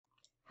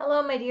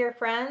Hello, my dear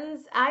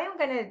friends. I am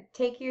going to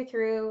take you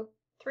through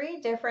three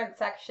different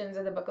sections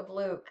of the book of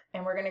Luke,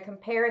 and we're going to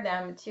compare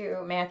them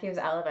to Matthew's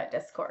Olivet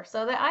Discourse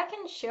so that I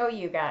can show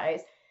you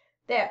guys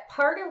that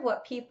part of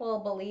what people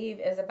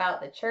believe is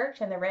about the church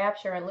and the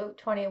rapture in Luke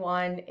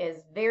 21 is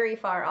very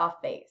far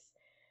off base.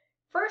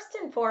 First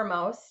and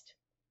foremost,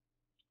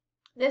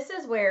 this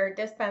is where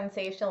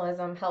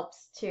dispensationalism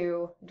helps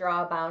to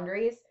draw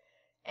boundaries,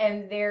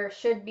 and there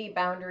should be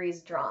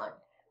boundaries drawn,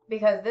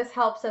 because this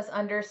helps us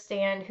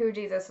understand who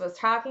Jesus was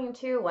talking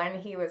to,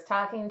 when he was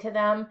talking to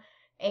them,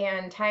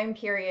 and time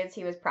periods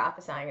he was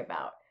prophesying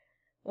about.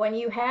 When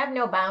you have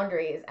no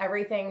boundaries,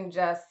 everything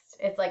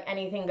it's like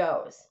anything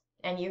goes,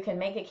 and you can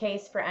make a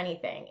case for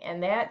anything.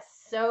 And that's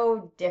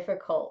so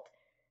difficult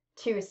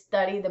to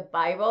study the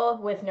Bible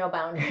with no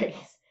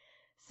boundaries.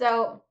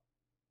 So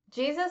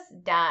Jesus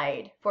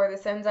died for the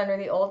sins under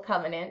the old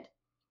covenant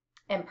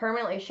and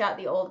permanently shut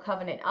the old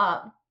covenant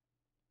up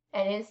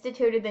and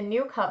instituted the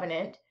new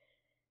covenant,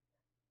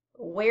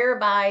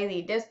 whereby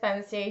the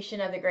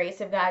dispensation of the grace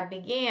of God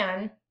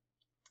began,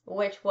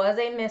 which was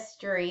a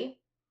mystery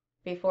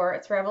before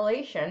its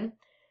revelation.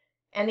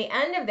 And the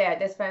end of that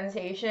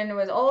dispensation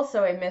was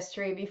also a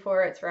mystery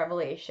before its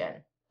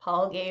revelation.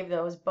 Paul gave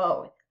those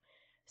both.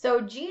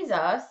 So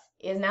Jesus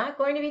is not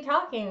going to be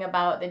talking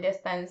about the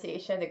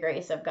dispensation of the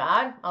grace of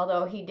God,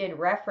 although he did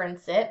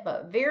reference it,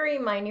 but very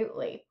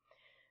minutely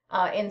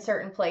in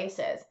certain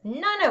places,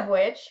 none of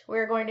which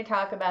we're going to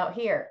talk about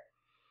here.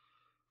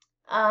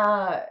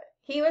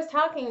 He was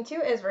talking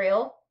to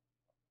Israel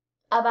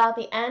about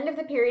the end of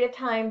the period of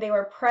time they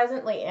were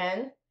presently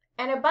in,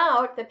 and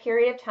about the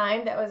period of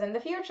time that was in the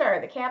future,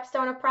 the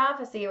capstone of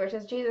prophecy, which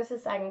is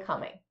Jesus' second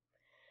coming.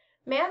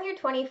 Matthew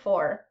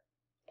 24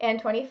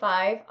 and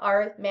 25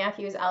 are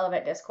Matthew's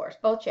Olivet Discourse,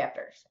 both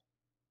chapters.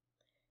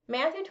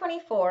 Matthew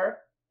 24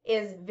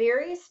 is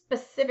very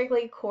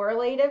specifically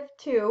correlative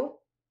to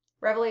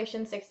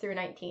Revelation 6 through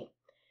 19.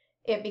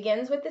 It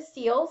begins with the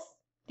seals,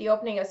 the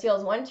opening of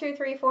seals 1, 2,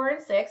 3, 4,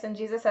 and 6, and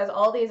Jesus says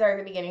all these are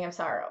the beginning of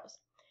sorrows,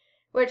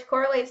 which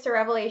correlates to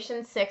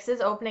Revelation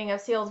 6's opening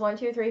of seals 1,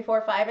 2, 3,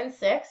 4, 5, and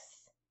 6,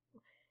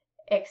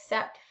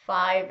 except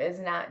 5 is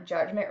not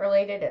judgment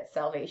related, it's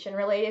salvation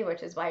related,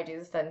 which is why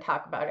Jesus doesn't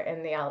talk about it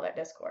in the Olivet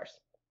Discourse.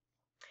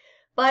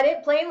 But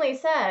it plainly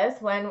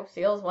says when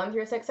seals 1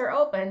 through 6 are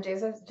open,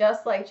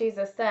 just like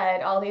Jesus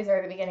said, all these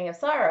are the beginning of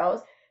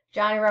sorrows,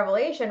 John in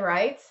Revelation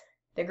writes,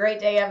 the great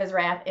day of his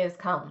wrath is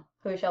come.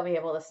 Who shall be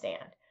able to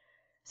stand?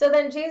 So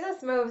then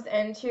Jesus moves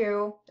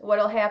into what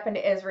will happen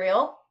to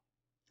Israel,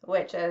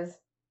 which is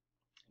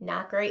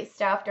not great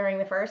stuff during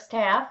the first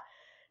half.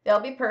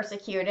 They'll be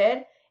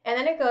persecuted. And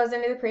then it goes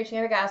into the preaching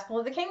of the gospel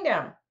of the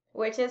kingdom,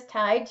 which is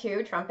tied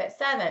to trumpet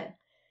 7,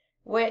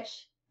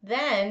 which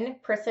then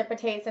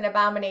precipitates an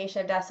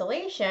abomination of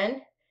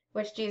desolation,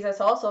 which Jesus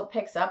also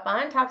picks up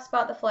on, talks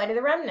about the flight of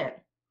the remnant.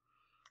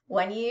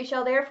 When ye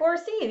shall therefore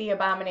see the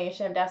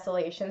abomination of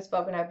desolation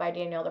spoken of by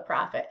Daniel the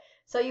prophet.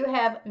 So you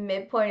have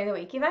midpoint of the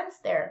week events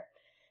there.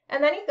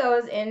 And then he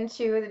goes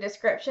into the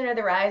description of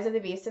the rise of the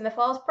beast and the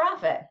false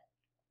prophet.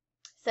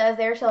 Says,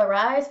 there shall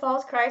arise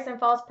false Christ and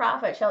false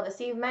prophet shall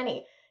deceive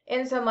many,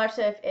 insomuch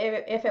that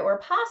if it were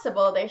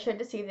possible, they should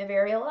deceive the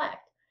very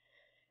elect.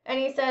 And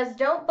he says,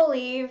 don't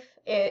believe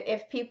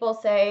if people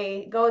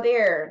say, go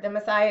there, the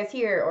Messiah is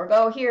here, or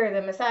go here,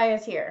 the Messiah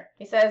is here.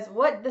 He says,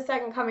 what the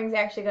second coming is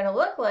actually going to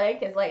look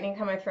like is lightning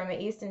cometh from the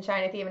east and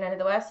shineth even unto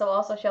the west, so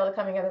also shall the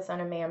coming of the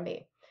Son of Man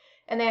be.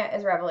 And that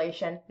is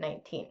Revelation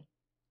 19.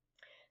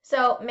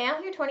 So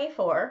Matthew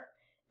 24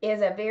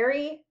 is a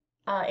very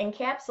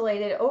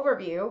encapsulated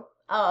overview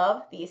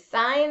of the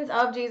signs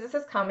of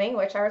Jesus' coming,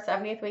 which are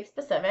 70th week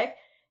specific,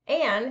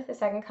 and the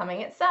second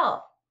coming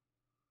itself.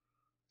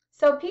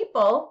 So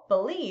people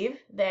believe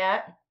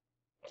that,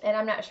 and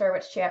I'm not sure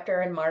which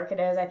chapter in Mark it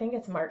is, I think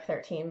it's Mark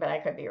 13, but I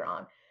could be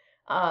wrong.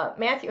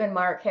 Matthew and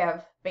Mark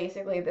have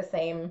basically the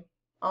same,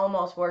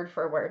 almost word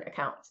for word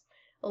accounts.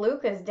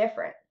 Luke is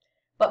different,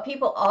 but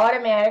people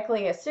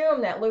automatically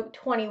assume that Luke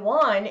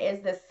 21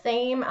 is the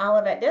same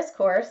Olivet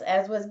Discourse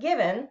as was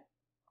given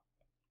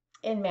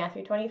in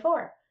Matthew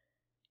 24.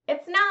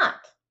 It's not.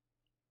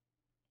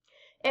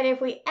 And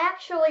if we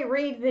actually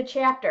read the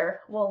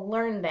chapter, we'll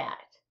learn that.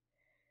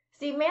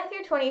 See,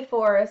 Matthew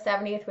 24 is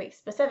 70th week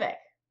specific.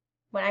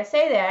 When I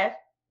say that,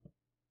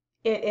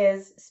 it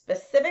is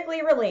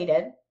specifically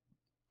related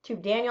to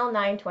Daniel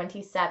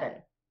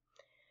 9:27.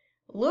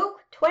 Luke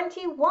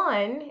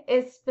 21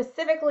 is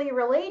specifically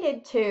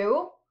related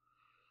to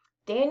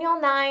Daniel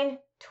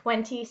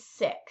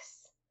 9:26.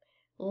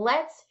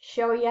 Let's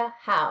show you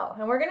how.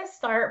 And we're going to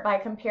start by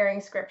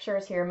comparing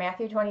scriptures here,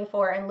 Matthew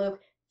 24 and Luke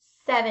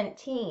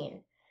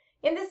 17.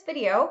 In this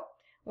video,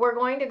 we're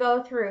going to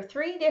go through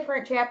 3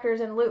 different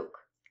chapters in Luke.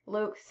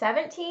 Luke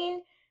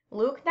 17,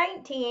 Luke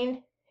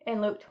 19,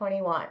 and Luke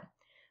 21.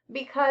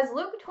 Because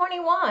Luke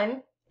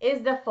 21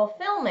 is the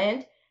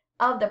fulfillment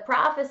of the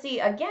prophecy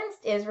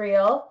against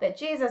Israel that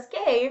Jesus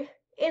gave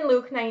in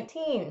Luke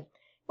 19,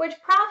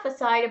 which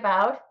prophesied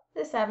about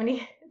the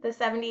 70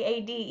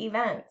 AD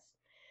events.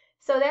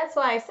 So that's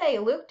why I say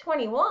Luke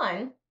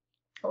 21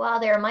 while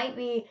there might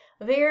be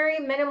very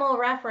minimal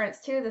reference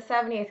to the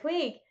 70th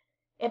week,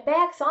 it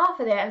backs off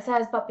of that and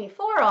says, but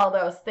before all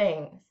those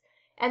things,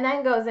 and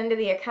then goes into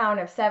the account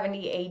of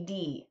 70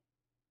 AD.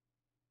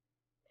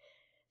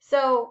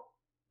 So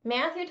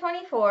Matthew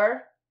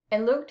 24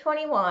 and Luke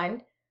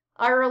 21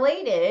 are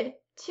related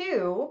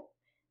to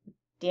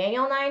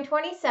Daniel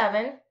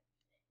 9:27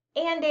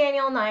 and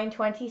Daniel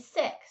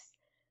 9:26.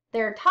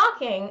 They're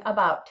talking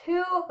about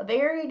two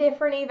very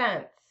different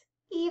events,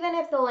 even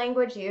if the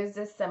language used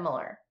is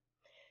similar.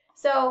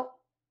 So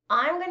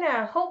I'm going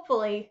to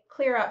hopefully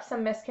clear up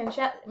some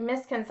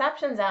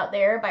misconceptions out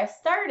there by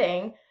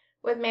starting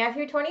with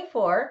Matthew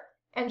 24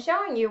 and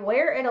showing you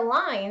where it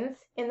aligns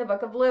in the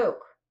book of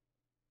Luke.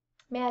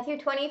 Matthew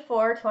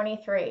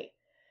 24:23.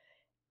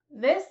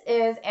 This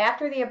is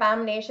after the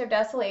abomination of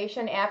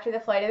desolation, after the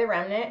flight of the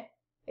remnant.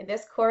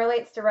 This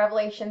correlates to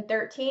Revelation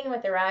 13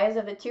 with the rise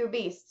of the two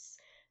beasts,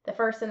 the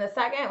first and the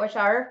second, which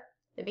are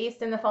the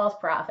beast and the false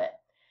prophet.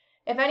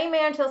 If any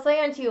man shall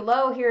say unto you,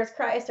 Lo, here is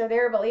Christ, or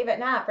there, believe it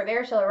not, for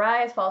there shall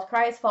arise false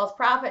Christ, false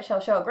prophet, shall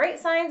show great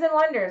signs and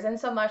wonders,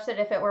 insomuch that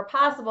if it were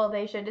possible,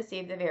 they should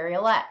deceive the very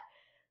elect.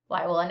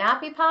 Why will it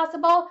not be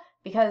possible?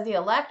 Because the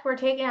elect were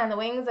taken on the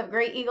wings of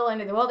great eagle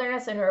into the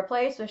wilderness, and were a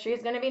place where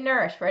she's going to be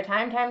nourished for a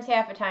time times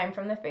half a time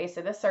from the face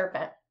of the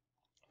serpent.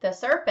 The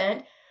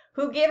serpent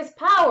who gives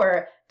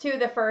power to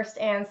the first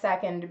and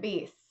second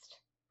beast.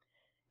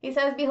 He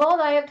says,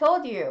 Behold, I have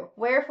told you.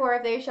 Wherefore,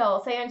 if they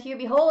shall say unto you,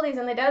 Behold, he's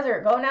in the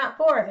desert, go not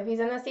forth. If he's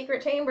in the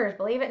secret chambers,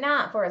 believe it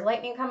not. For as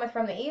lightning cometh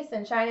from the east,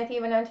 and shineth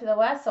even unto the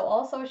west, so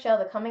also shall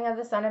the coming of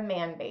the Son of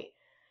Man be.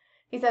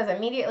 He says,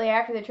 Immediately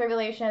after the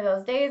tribulation of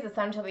those days, the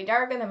sun shall be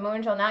darkened, the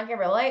moon shall not give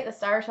her light, the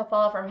stars shall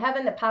fall from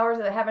heaven, the powers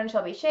of the heaven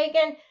shall be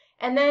shaken,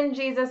 and then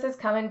Jesus is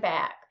coming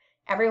back.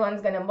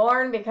 Everyone's going to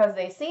mourn because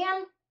they see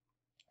him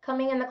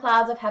coming in the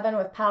clouds of heaven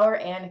with power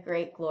and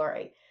great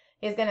glory.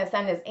 He's going to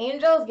send his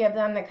angels, give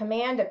them the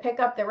command to pick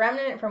up the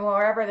remnant from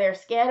wherever they're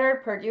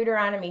scattered, per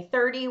Deuteronomy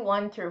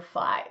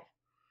 30:1-5.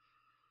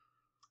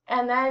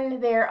 And then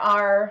there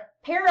are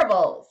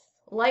parables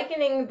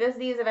likening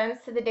these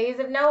events to the days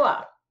of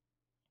Noah.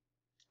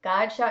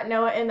 God shut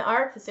Noah in the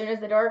ark. As soon as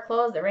the door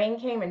closed, the rain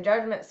came and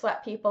judgment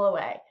swept people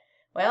away.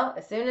 Well,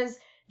 as soon as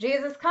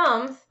Jesus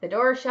comes, the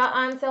door is shut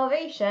on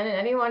salvation, and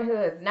anyone who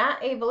is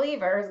not a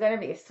believer is going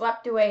to be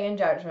swept away in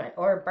judgment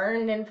or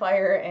burned in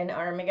fire in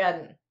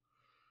Armageddon.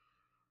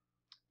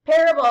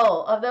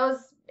 Parable of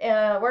those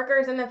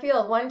workers in the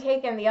field, one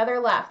taken, the other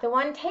left. The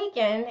one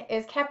taken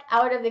is kept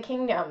out of the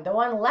kingdom. The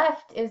one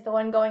left is the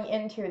one going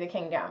into the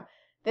kingdom.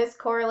 This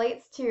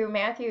correlates to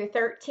Matthew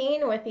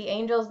 13 with the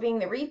angels being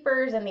the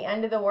reapers and the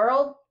end of the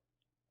world.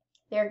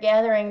 They're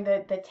gathering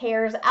the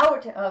tares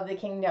out of the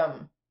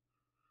kingdom.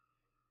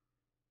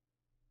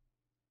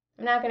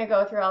 I'm not going to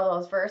go through all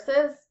those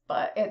verses,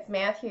 but it's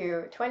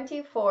Matthew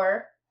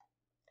 24,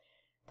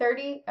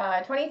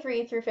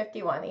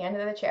 23-51, the end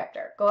of the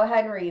chapter. Go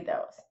ahead and read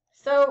those.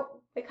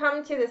 So we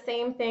come to the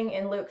same thing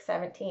in Luke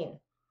 17.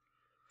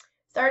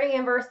 Starting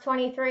in verse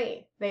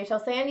 23, They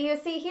shall say unto you,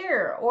 See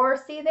here, or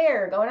see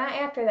there, go not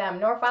after them,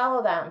 nor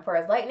follow them. For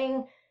as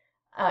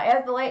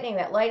the lightning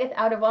that lighteth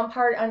out of one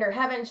part under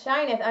heaven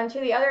shineth unto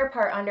the other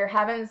part under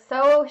heaven,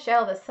 so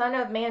shall the Son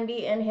of Man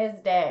be in his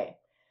day.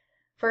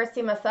 First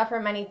he must suffer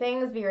many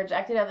things, be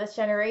rejected of this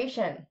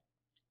generation.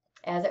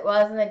 As it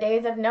was in the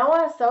days of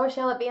Noah, so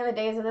shall it be in the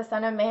days of the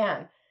Son of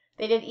Man.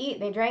 They did eat,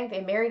 they drank,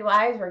 they married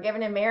wives, were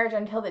given in marriage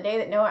until the day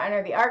that Noah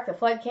entered the ark. The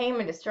flood came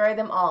and destroyed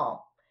them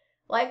all.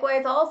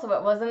 Likewise also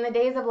it was in the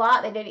days of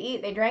Lot. They did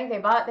eat, they drank, they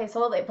bought, they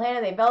sold, they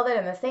planted, they builded,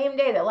 and the same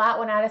day that Lot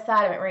went out of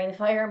Sodom, it rained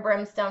fire and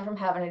brimstone from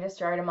heaven and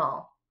destroyed them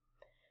all.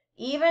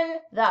 Even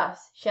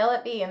thus shall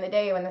it be in the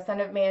day when the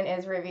Son of Man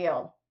is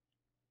revealed.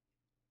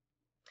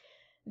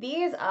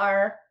 These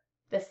are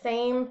the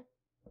same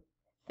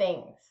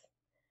things.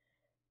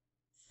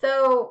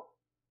 So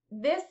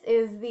this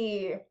is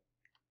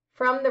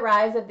from the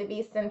rise of the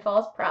beast and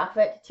false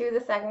prophet to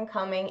the second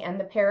coming, and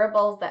the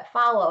parables that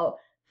follow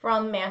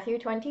from Matthew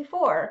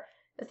 24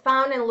 is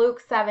found in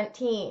Luke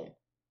 17,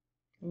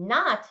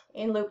 not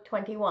in Luke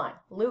 21,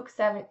 Luke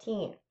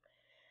 17.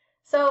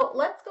 So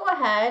let's go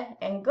ahead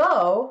and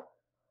go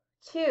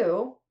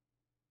to,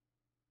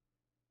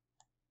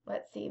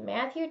 let's see,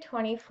 Matthew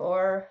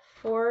 24,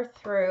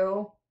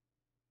 4-22.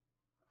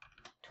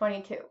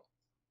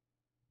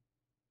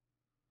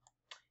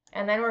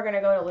 And then we're going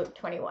to go to Luke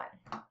 21.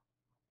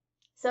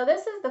 So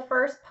this is the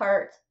first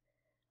part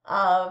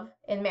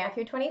in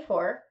Matthew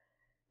 24,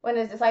 when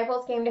his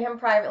disciples came to him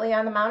privately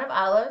on the Mount of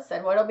Olives,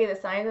 said, What will be the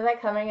signs of thy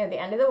coming at the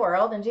end of the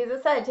world? And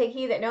Jesus said, Take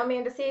heed that no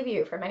man deceive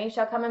you, for many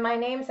shall come in my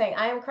name, saying,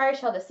 I am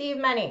Christ, shall deceive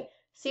many.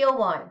 Seal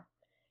 1.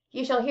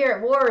 Ye shall hear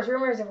of wars,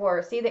 rumors of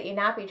wars. See that ye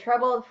not be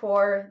troubled,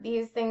 for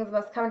these things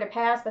must come to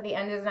pass, but the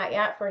end is not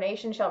yet, for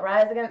nation shall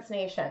rise against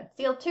nation.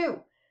 Seal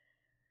 2.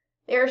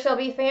 There shall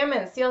be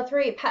famines. Seal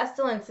 3.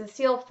 Pestilences.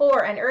 Seal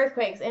 4. And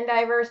earthquakes in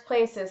divers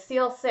places.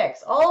 Seal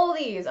 6. All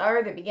these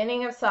are the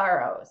beginning of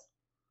sorrows.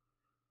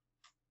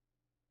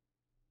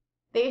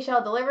 They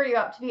shall deliver you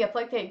up to be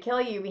afflicted,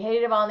 kill you, be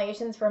hated of all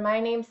nations for my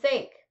name's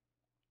sake.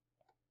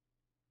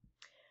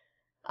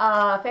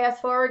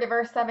 Fast forward to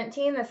verse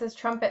 17. This is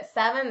trumpet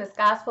 7. This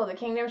gospel of the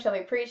kingdom shall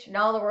be preached in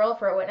all the world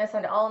for a witness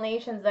unto all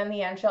nations, then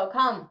the end shall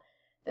come.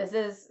 This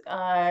is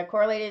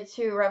correlated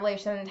to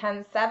Revelation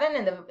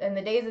 10:7. In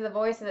the days of the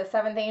voice of the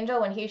seventh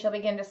angel, when he shall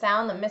begin to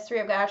sound, the mystery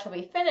of God shall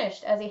be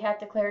finished, as he hath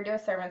declared to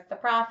his servants the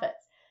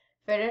prophets.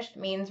 Finished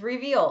means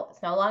revealed.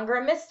 It's no longer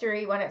a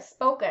mystery when it's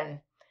spoken.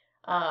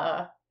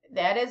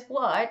 That is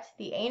what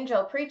the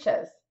angel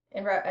preaches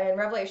in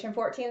Revelation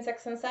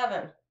 14:6 and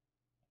 7.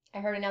 I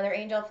heard another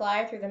angel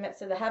fly through the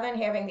midst of the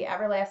heaven, having the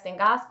everlasting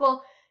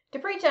gospel, to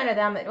preach unto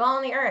them that dwell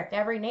on the earth, to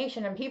every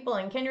nation and people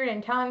and kindred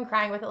and tongue,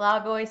 crying with a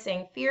loud voice,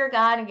 saying, Fear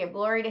God and give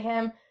glory to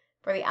him,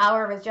 for the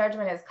hour of his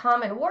judgment has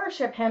come, and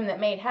worship him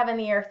that made heaven,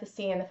 the earth, the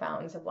sea, and the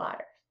fountains of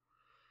waters.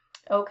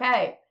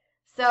 Okay,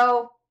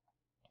 so,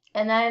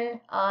 and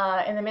then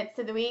in the midst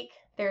of the week,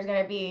 there's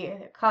going to be,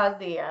 cause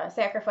the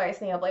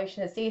sacrifice and the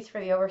oblation to cease, for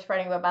the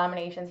overspreading of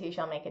abominations he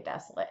shall make it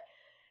desolate.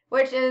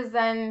 Which is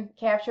then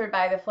captured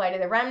by the flight of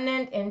the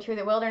remnant into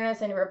the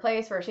wilderness, into a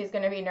place where she's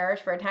going to be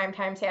nourished for a time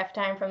times half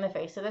time from the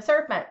face of the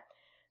serpent.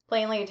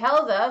 Plainly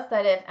tells us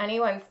that if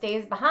anyone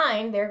stays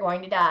behind, they're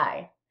going to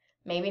die.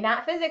 Maybe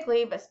not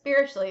physically, but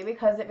spiritually,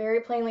 because it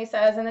very plainly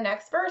says in the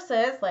next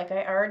verses, like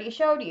I already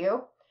showed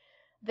you,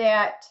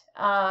 that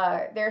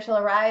there shall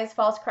arise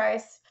false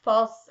Christs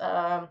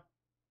and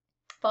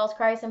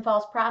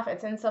false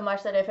prophets,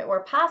 insomuch that if it were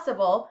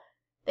possible,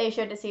 they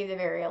should deceive the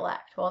very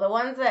elect. Well, the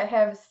ones that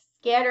have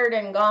scattered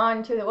and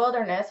gone to the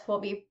wilderness will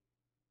be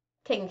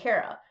taken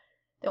care of.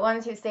 The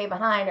ones who stay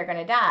behind are going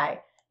to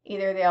die.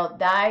 Either they'll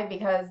die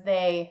because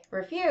they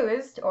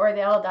refused, or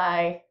they'll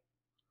die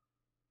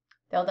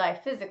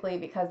physically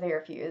because they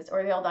refused,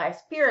 or they'll die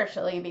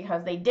spiritually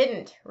because they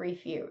didn't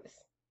refuse.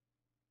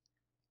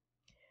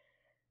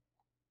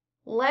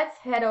 Let's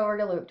head over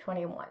to Luke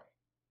 21.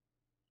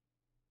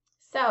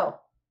 So,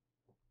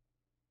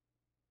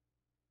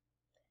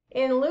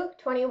 in Luke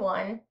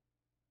 21,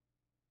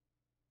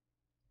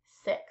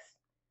 6.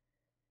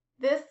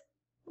 This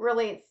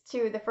relates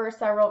to the first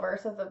several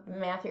verses of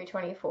Matthew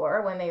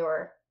 24 when they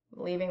were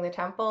leaving the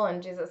temple,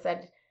 and Jesus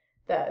said,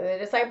 the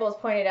disciples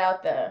pointed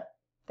out the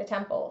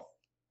temples.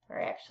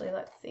 Or actually,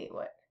 let's see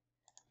what.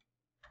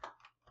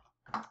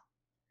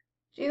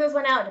 Jesus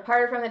went out,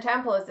 departed from the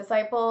temple. His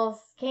disciples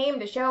came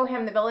to show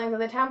him the buildings of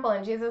the temple,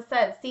 and Jesus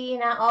said, See ye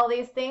not all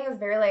these things?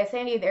 Verily I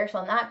say unto you, there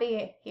shall not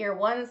be here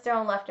one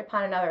stone left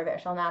upon another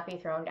that shall not be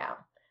thrown down.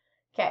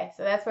 Okay,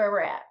 so that's where we're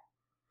at.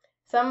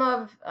 Some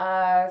of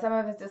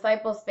his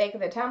disciples spake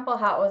of the temple,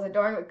 how it was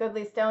adorned with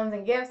goodly stones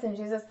and gifts, and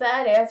Jesus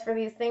said, As for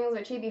these things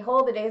which ye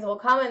behold, the days will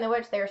come in the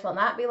which there shall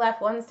not be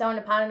left one stone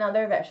upon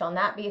another that shall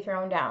not be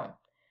thrown down.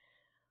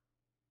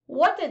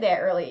 What did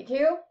that relate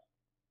to?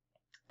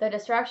 The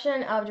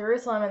destruction of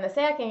Jerusalem and the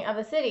sacking of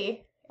the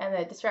city and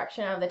the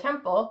destruction of the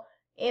temple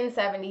in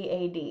 70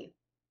 A.D.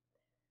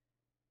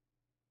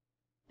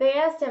 They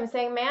asked him,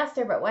 saying,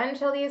 Master, but when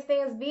shall these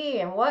things be,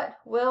 and what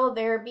will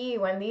there be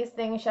when these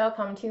things shall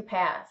come to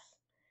pass?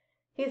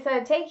 He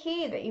said, Take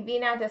heed that ye be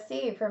not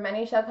deceived, for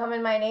many shall come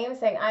in my name,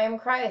 saying, I am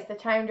Christ, the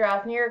time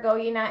draweth near, go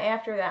ye not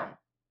after them.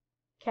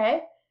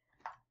 Okay?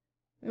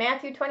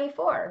 Matthew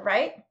 24,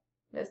 right?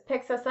 This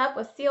picks us up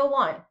with seal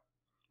 1.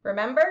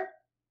 Remember?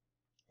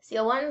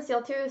 Seal 1,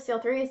 seal 2, seal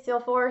 3,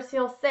 seal 4,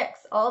 seal 6.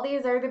 All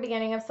these are the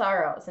beginning of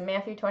sorrows in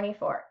Matthew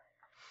 24.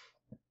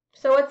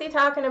 So what's he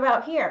talking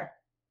about here?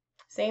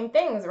 Same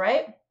things,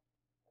 right?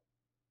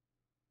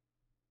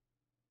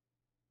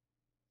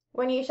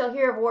 When ye shall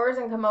hear of wars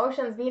and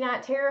commotions, be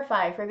not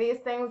terrified, for these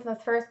things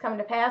must first come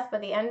to pass, but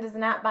the end is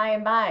not by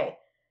and by.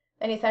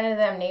 Then he said unto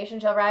them, Nation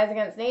shall rise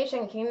against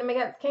nation, kingdom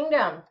against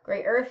kingdom.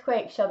 Great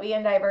earthquakes shall be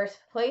in diverse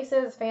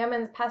places,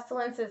 famines,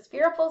 pestilences,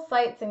 fearful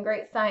sights, and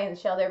great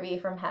signs shall there be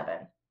from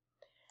heaven.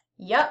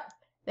 Yep,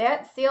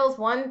 that seals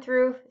 1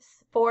 through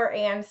 4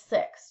 and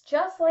 6,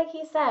 just like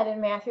he said in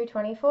Matthew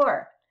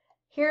 24.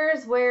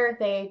 Here's where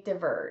they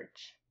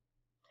diverge.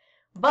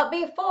 But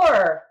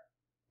before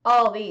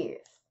all these,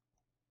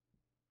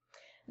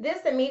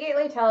 this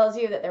immediately tells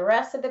you that the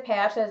rest of the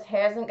passage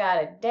hasn't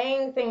got a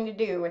dang thing to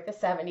do with the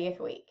 70th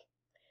week.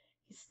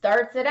 He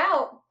starts it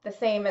out the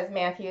same as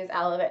Matthew's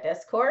Olivet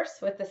Discourse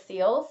with the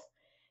seals,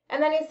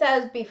 and then he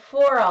says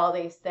before all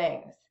these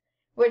things,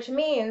 which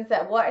means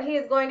that what he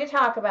is going to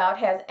talk about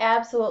has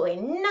absolutely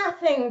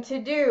nothing to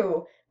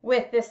do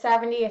with the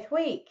 70th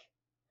week.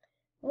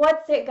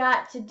 What's it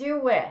got to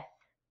do with?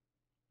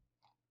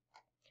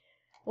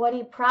 What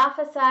he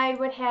prophesied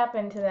would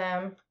happen to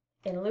them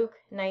in Luke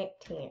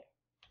 19.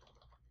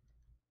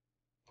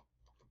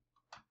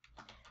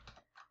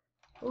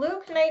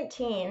 Luke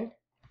 19,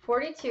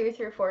 42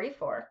 through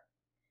 44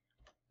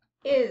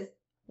 is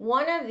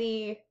one of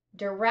the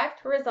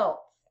direct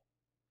results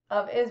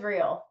of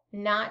Israel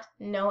not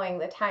knowing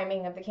the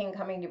timing of the king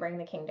coming to bring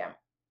the kingdom.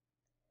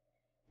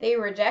 They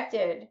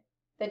rejected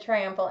the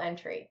triumphal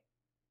entry,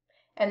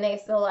 and they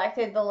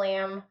selected the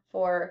lamb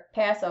for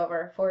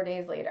Passover 4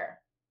 days later.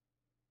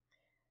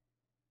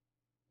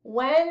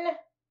 When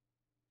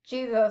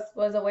Jesus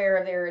was aware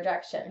of their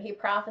rejection. He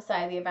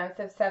prophesied the events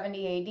of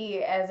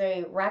 70 AD as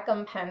a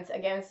recompense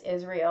against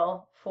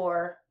Israel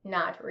for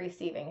not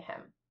receiving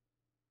him.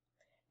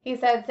 He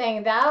said,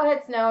 saying, Thou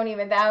hadst known,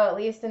 even thou, at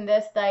least in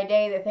this thy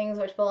day, the things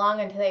which belong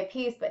unto thy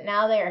peace, but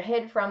now they are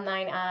hid from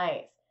thine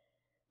eyes.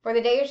 For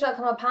the day shall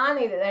come upon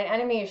thee that thine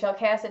enemies shall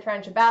cast a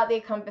trench about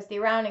thee, compass thee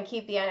round, and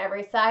keep thee on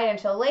every side, and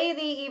shall lay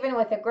thee even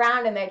with the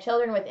ground, and thy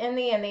children within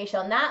thee, and they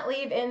shall not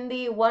leave in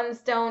thee one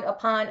stone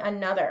upon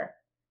another,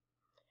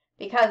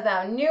 because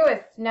thou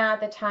knewest not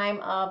the time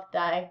of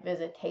thy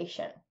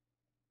visitation.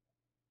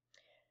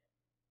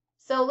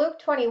 So Luke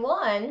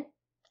 21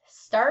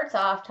 starts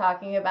off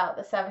talking about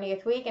the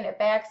 70th week, and it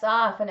backs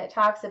off and it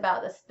talks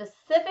about the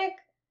specific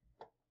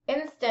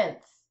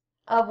instance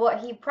of what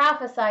he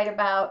prophesied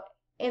about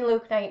in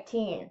Luke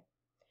 19.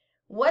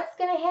 What's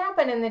going to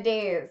happen in the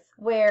days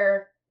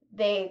where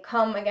they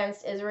come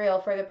against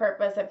Israel for the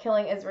purpose of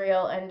killing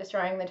Israel and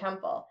destroying the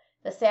temple?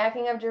 The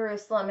sacking of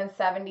Jerusalem in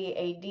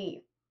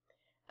 70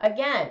 AD.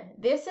 Again,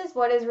 this is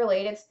what is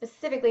related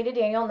specifically to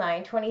Daniel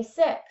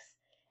 9:26.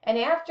 And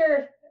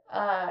after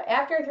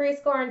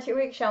 62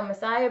 weeks shall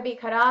Messiah be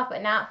cut off,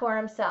 but not for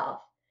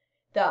himself.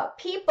 The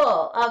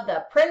people of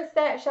the prince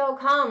that shall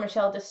come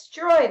shall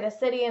destroy the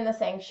city and the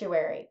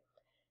sanctuary.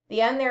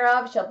 The end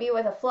thereof shall be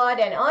with a flood,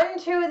 and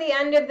unto the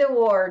end of the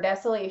war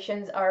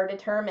desolations are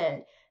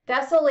determined.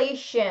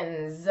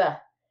 Desolations.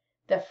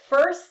 The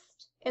first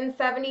in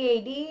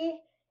 70 AD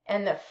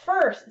and the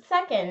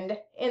second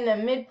in the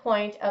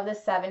midpoint of the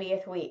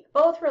 70th week,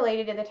 both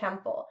related to the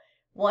temple.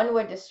 One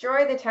would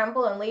destroy the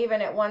temple and leave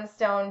in it one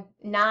stone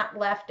not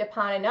left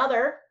upon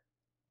another.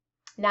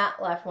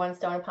 Not left one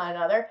stone upon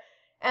another.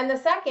 And the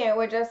second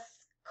would just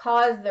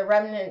cause the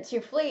remnant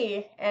to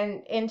flee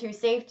and into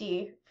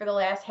safety for the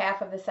last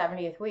half of the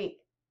 70th week.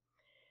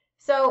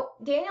 So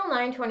Daniel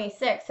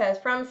 9:26 says,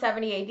 from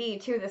 70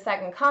 AD to the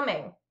second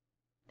coming,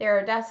 there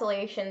are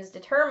desolations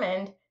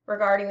determined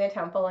regarding the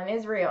temple in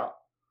Israel.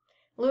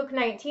 Luke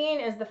 19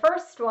 is the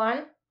first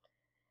one,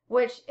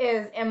 which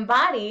is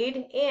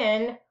embodied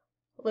in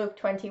Luke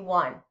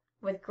 21,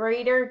 with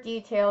greater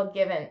detail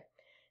given.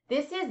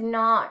 This is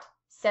not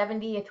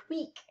 70th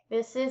week.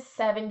 This is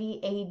 70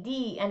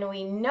 AD, and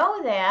we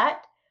know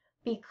that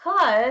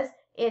because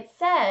it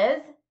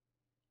says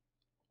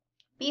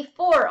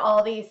before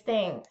all these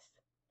things.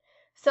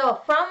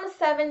 So from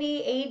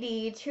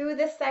 70 AD to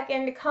the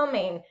second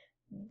coming,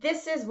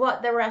 this is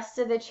what the rest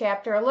of the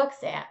chapter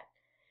looks at.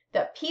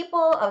 The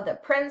people of the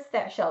prince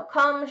that shall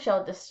come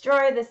shall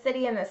destroy the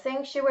city and the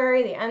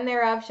sanctuary. The end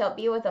thereof shall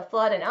be with a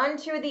flood, and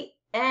unto the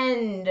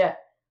end,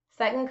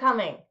 second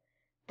coming,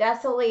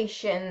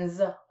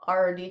 desolations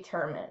are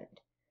determined.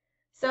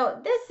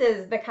 So this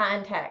is the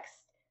context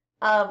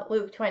of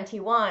Luke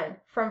 21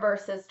 from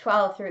verses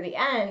 12 through the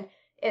end,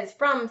 is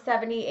from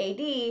 70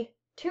 AD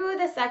to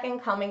the second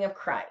coming of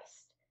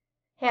Christ.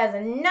 Has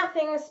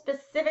nothing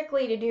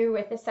specifically to do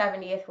with the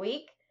 70th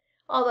week,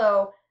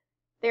 although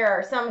there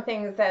are some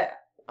things that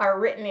are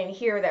written in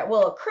here that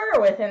will occur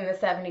within the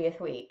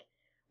 70th week.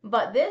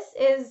 But this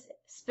is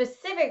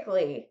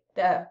specifically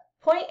the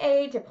point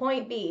A to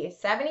point B,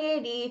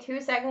 70 AD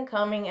to second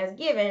coming, as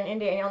given in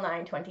Daniel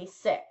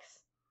 9:26.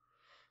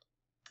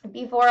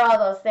 Before all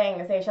those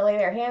things, they shall lay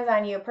their hands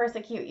on you,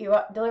 persecute you,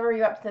 deliver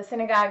you up to the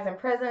synagogues and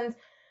prisons,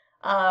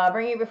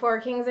 bring you before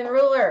kings and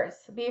rulers,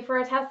 be for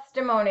a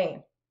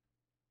testimony.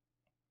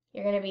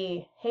 You're going to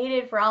be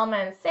hated for all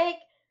men's sake,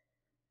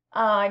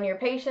 and your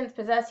patience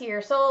possess you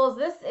your souls.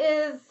 This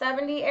is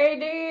 70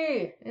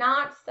 AD,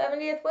 not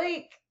 70th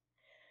week.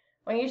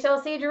 When you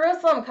shall see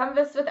Jerusalem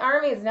compassed with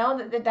armies, know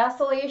that the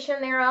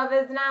desolation thereof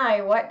is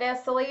nigh. What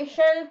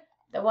desolation?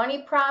 The one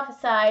he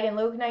prophesied in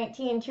Luke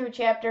 19, 2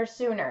 chapters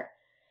sooner.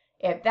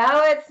 If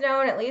thou hadst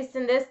known, at least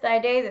in this thy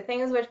day, the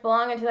things which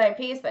belong unto thy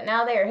peace, but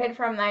now they are hid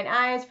from thine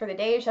eyes, for the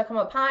days shall come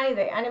upon thee,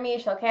 thy enemy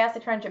shall cast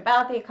a trench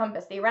about thee,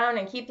 compass thee round,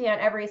 and keep thee on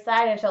every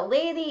side, and shall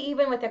lay thee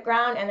even with the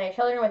ground, and thy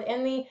children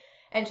within thee,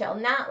 and shall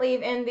not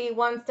leave in thee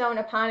one stone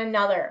upon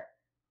another.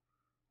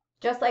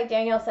 Just like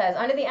Daniel says,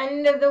 unto the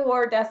end of the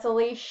war,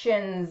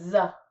 desolations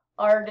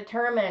are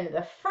determined.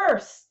 The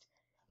first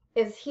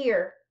is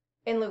here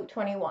in Luke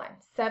 21,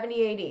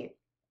 70 AD.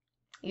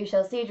 You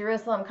shall see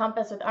Jerusalem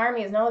compassed with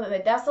armies, know that the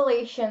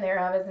desolation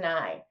thereof is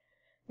nigh.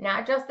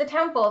 Not just the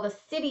temple, the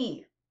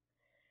city.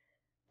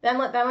 Then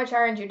let them which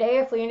are in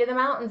Judea flee into the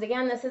mountains.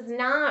 Again, this is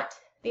not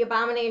the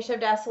abomination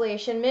of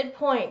desolation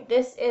midpoint.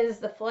 This is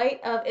the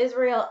flight of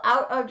Israel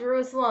out of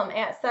Jerusalem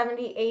at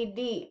 70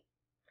 AD.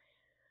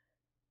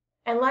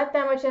 And let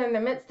them which are in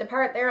the midst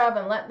depart thereof,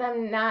 and let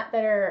not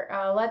them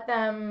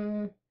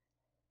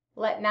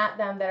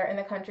that are in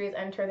the countries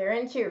enter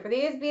thereinto. For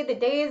these be the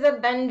days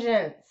of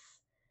vengeance,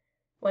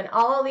 when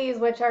all these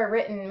which are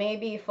written may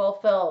be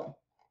fulfilled.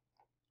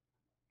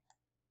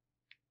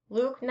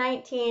 Luke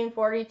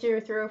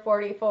 19:42 through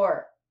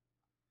 44.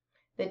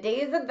 The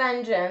days of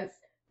vengeance,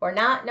 for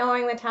not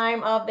knowing the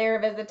time of their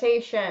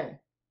visitation.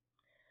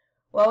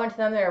 Woe unto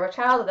them that are with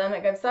child, to them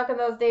that give suck in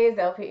those days.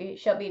 They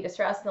shall be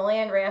distressed in the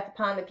land, wrath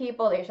upon the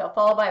people. They shall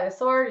fall by the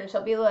sword, and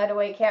shall be led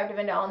away captive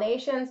into all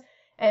nations.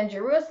 and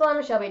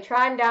Jerusalem shall be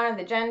trodden down of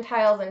the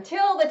Gentiles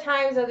until the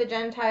times of the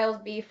Gentiles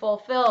be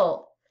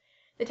fulfilled.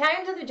 The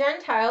times of the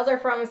Gentiles are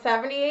from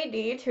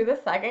 70 AD to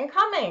the second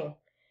coming.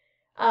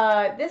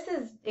 This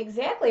is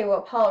exactly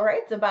what Paul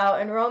writes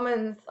about in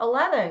Romans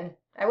 11.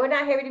 I would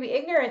not have you to be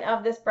ignorant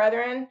of this,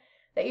 brethren,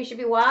 that you should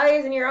be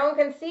wise in your own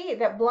conceit,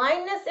 that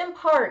blindness in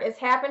part is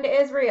happened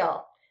to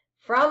Israel,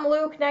 from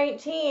Luke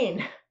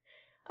 19,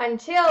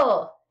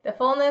 until the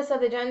fullness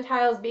of the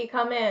Gentiles be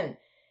come in.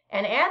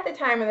 And at the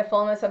time of the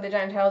fullness of the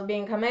Gentiles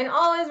being come in,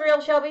 all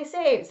Israel shall be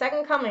saved.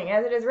 Second coming,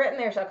 as it is written,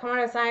 there shall come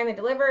out a sign, the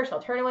deliverer shall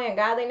turn away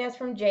ungodliness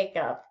from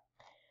Jacob.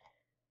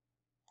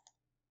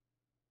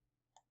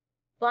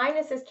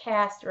 Blindness is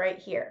cast right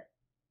here.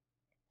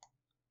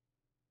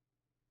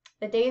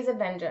 The days of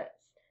vengeance.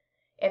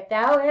 If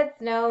thou hadst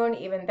known,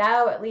 even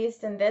thou, at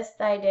least in this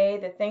thy day,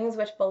 the things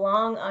which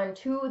belong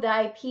unto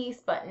thy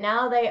peace, but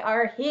now they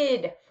are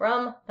hid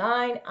from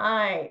thine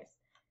eyes.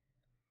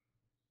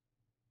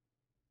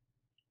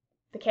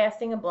 The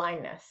casting of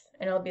blindness,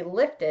 and it'll be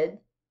lifted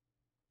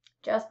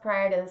just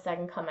prior to the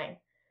second coming.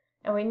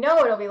 And we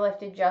know it'll be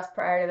lifted just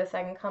prior to the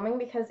second coming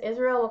because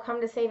Israel will come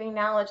to saving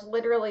knowledge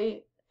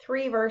literally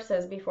 3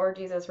 verses before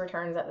Jesus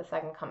returns at the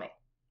second coming.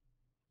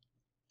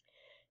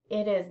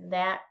 It is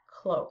that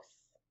close.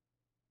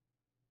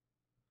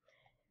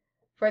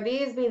 For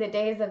these be the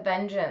days of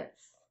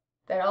vengeance,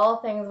 that all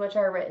things which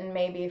are written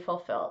may be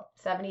fulfilled.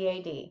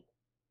 70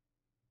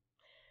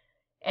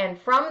 AD. And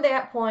from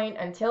that point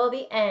until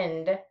the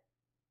end,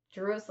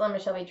 Jerusalem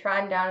shall be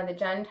trodden down of the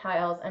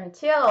Gentiles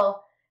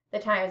until the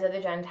times of the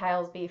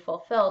Gentiles be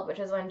fulfilled, which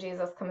is when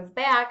Jesus comes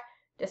back,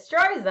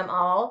 destroys them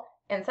all,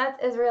 and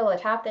sets Israel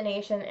atop the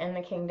nation in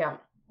the kingdom.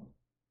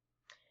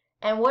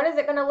 And what is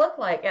it going to look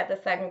like at the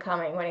second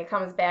coming when he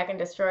comes back and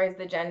destroys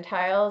the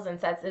Gentiles and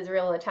sets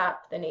Israel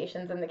atop the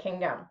nations in the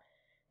kingdom?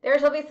 There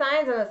shall be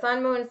signs in the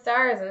sun, moon,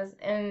 stars,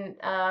 and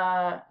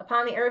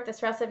upon the earth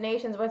distress of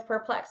nations with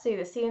perplexity,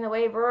 the sea and the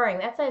wave roaring.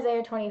 That's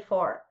Isaiah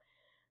 24.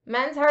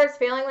 Men's hearts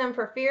failing them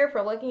for fear,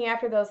 for looking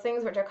after those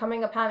things which are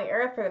coming upon the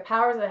earth, for the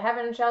powers of the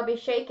heaven shall be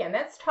shaken.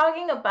 That's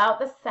talking about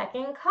the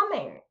second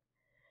coming.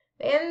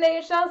 Then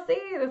they shall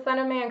see the Son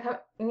of Man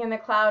coming in the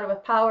cloud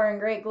with power and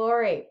great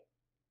glory.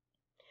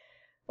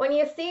 When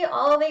you see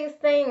all these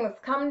things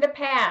come to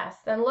pass,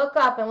 then look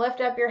up and lift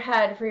up your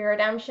head, for your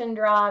redemption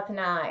draweth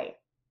nigh.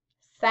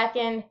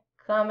 Second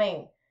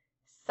coming.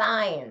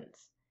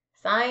 Signs.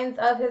 Signs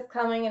of his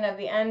coming and of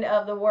the end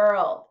of the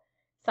world.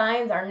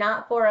 Signs are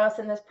not for us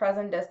in this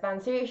present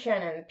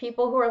dispensation, and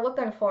people who are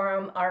looking for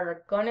them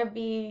are going to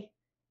be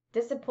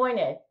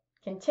disappointed,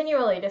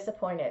 continually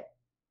disappointed.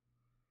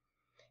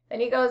 Then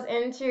he goes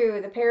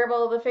into the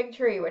parable of the fig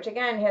tree, which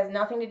again has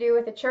nothing to do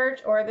with the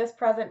church or this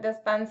present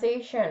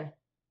dispensation.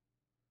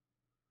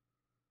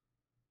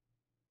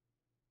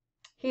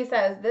 He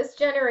says, this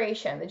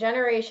generation, the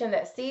generation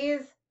that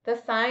sees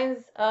the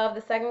signs of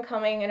the second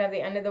coming and of the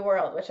end of the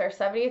world, which are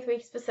 70th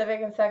week specific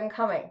and second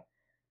coming,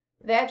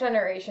 that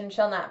generation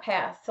shall not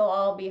pass till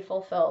all be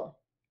fulfilled.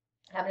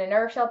 Heaven and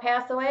earth shall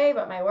pass away,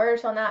 but my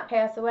word shall not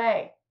pass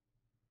away.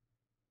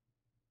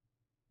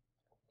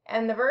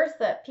 And the verse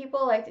that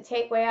people like to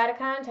take way out of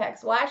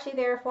context, watch ye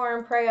therefore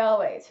and pray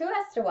always. Who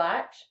has to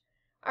watch?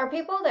 Are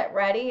people that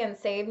ready and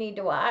saved need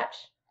to watch?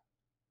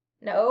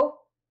 No.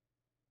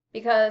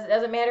 Because it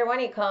doesn't matter when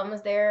he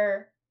comes,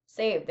 they're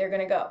saved, they're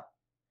going to go.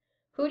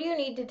 Who do you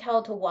need to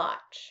tell to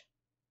watch?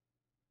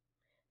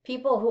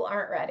 People who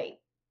aren't ready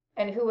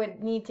and who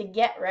would need to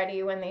get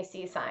ready when they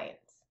see signs.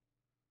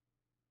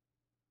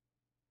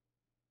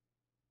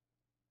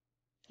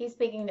 He's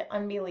speaking to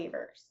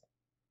unbelievers.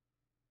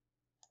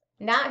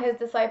 Not his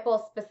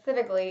disciples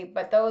specifically,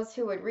 but those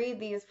who would read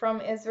these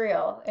from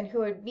Israel and who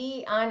would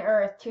be on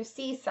earth to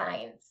see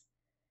signs,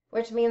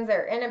 which means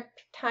they're in a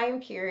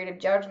time period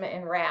of judgment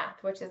and wrath,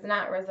 which is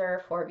not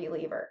reserved for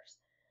believers.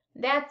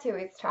 That's who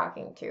he's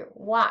talking to.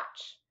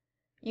 Watch.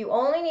 You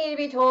only need to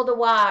be told to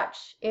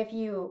watch if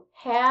you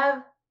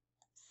have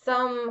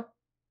some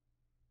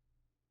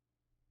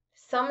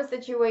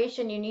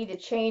situation you need to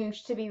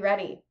change to be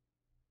ready.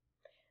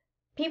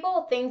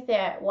 People think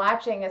that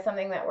watching is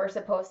something that we're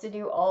supposed to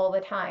do all the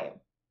time.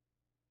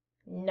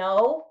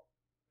 No.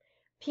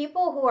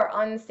 People who are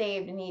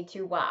unsaved need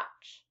to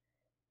watch.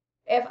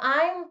 If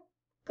I'm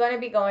going to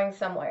be going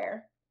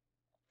somewhere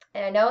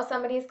and I know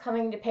somebody's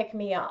coming to pick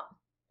me up,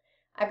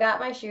 I've got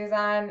my shoes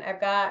on, I've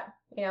got,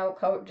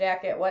 coat,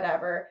 jacket,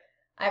 whatever.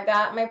 I've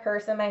got my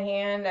purse in my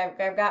hand,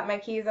 I've got my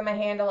keys in my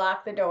hand to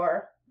lock the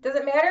door. Does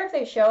it matter if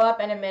they show up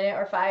in a minute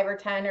or 5 or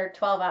 10 or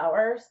 12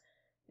 hours?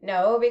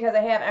 No, because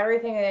I have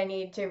everything that I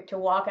need to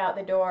walk out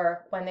the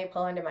door when they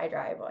pull into my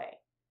driveway.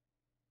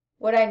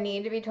 Would I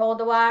need to be told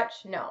to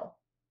watch? No.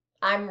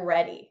 I'm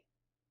ready.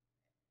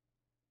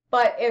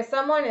 But if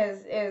someone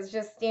is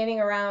just standing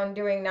around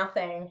doing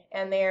nothing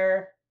and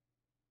they're,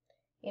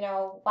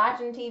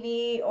 watching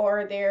TV,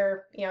 or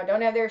they're,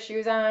 don't have their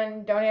shoes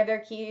on, don't have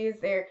their keys,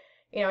 they're,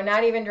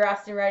 not even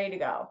dressed and ready to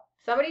go.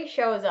 Somebody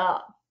shows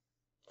up,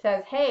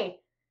 says, hey,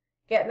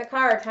 get in the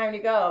car, time to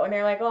go. And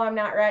they're like, oh, I'm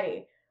not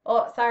ready.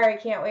 Oh, sorry,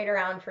 can't wait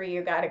around for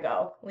you, gotta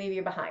go. Leave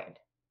you behind.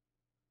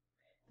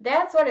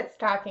 That's what it's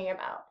talking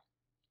about.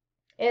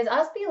 Is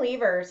us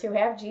believers who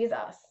have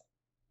Jesus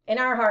in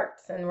our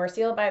hearts and we're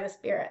sealed by the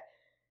Spirit.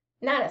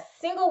 Not a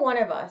single one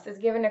of us is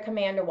given a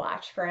command to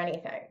watch for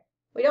anything.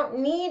 We don't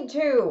need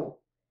to.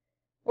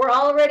 We're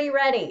already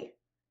ready.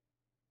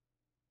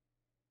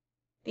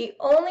 The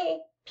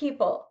only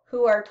people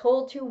who are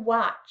told to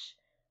watch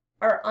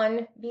are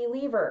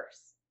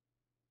unbelievers.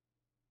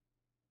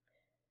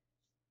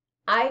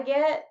 I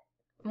get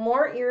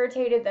more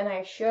irritated than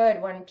I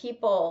should when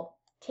people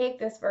take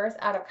this verse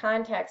out of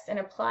context and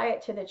apply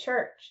it to the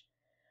church.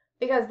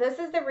 Because this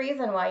is the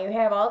reason why you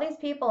have all these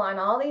people on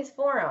all these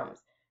forums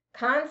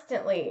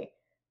constantly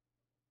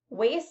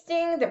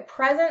wasting the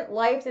present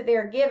life that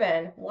they're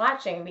given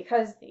watching,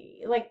 because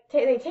like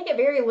they take it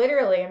very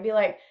literally and be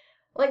like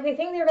they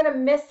think they're going to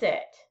miss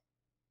it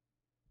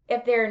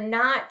if they're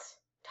not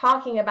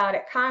talking about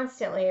it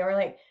constantly, or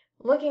like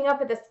looking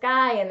up at the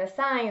sky and the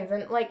signs,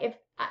 and like, if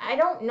I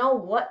don't know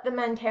what the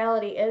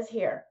mentality is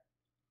here,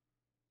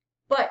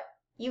 but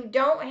you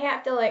don't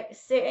have to like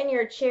sit in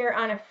your chair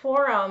on a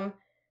forum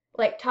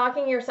like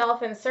talking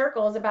yourself in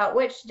circles about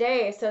which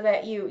day, so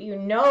that you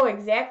know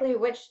exactly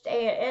which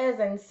day it is,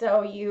 and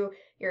so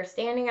you're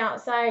standing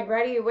outside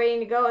ready,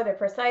 waiting to go at the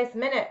precise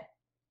minute.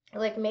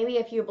 Like maybe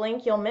if you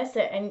blink you'll miss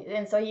it,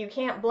 and so you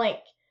can't blink,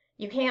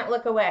 you can't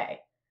look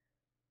away.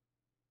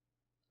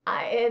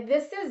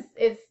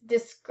 It's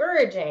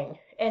discouraging,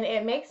 and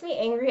it makes me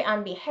angry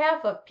on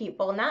behalf of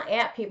people, not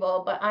at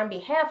people, but on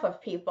behalf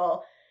of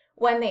people,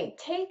 when they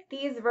take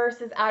these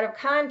verses out of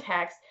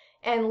context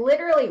and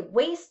literally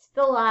waste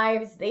the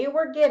lives they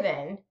were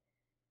given,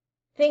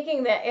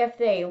 thinking that if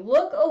they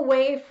look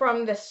away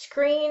from the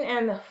screen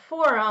and the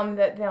forum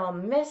that they'll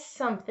miss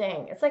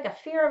something. It's like a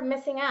fear of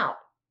missing out.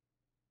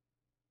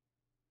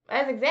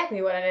 That's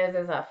exactly what it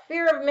is a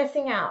fear of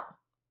missing out.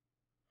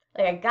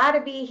 Like, I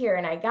gotta be here,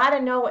 and I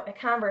gotta know what the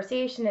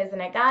conversation is,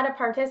 and I gotta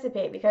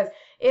participate, because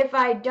if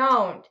I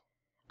don't,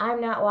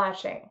 I'm not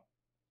watching.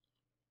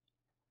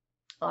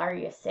 Are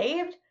you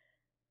saved?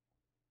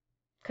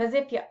 Because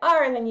if you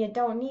are, then you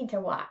don't need to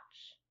watch.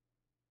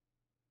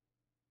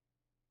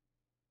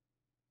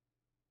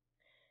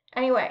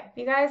 Anyway, if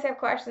you guys have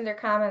questions or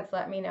comments,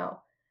 let me know.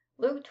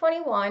 Luke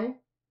 21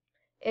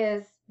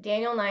 is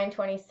Daniel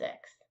 9:26,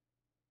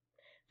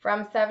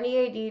 from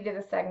 70 AD to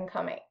the second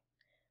coming.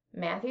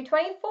 Matthew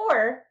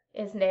 24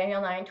 is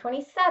Daniel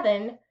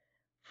 9:27,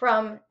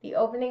 from the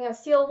opening of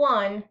seal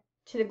 1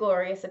 to the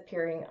glorious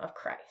appearing of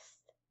Christ.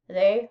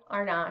 They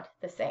are not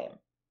the same.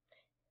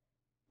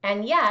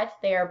 And yet,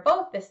 they are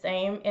both the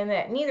same in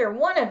that neither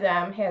one of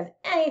them has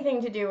anything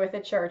to do with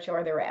the church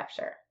or the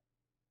rapture.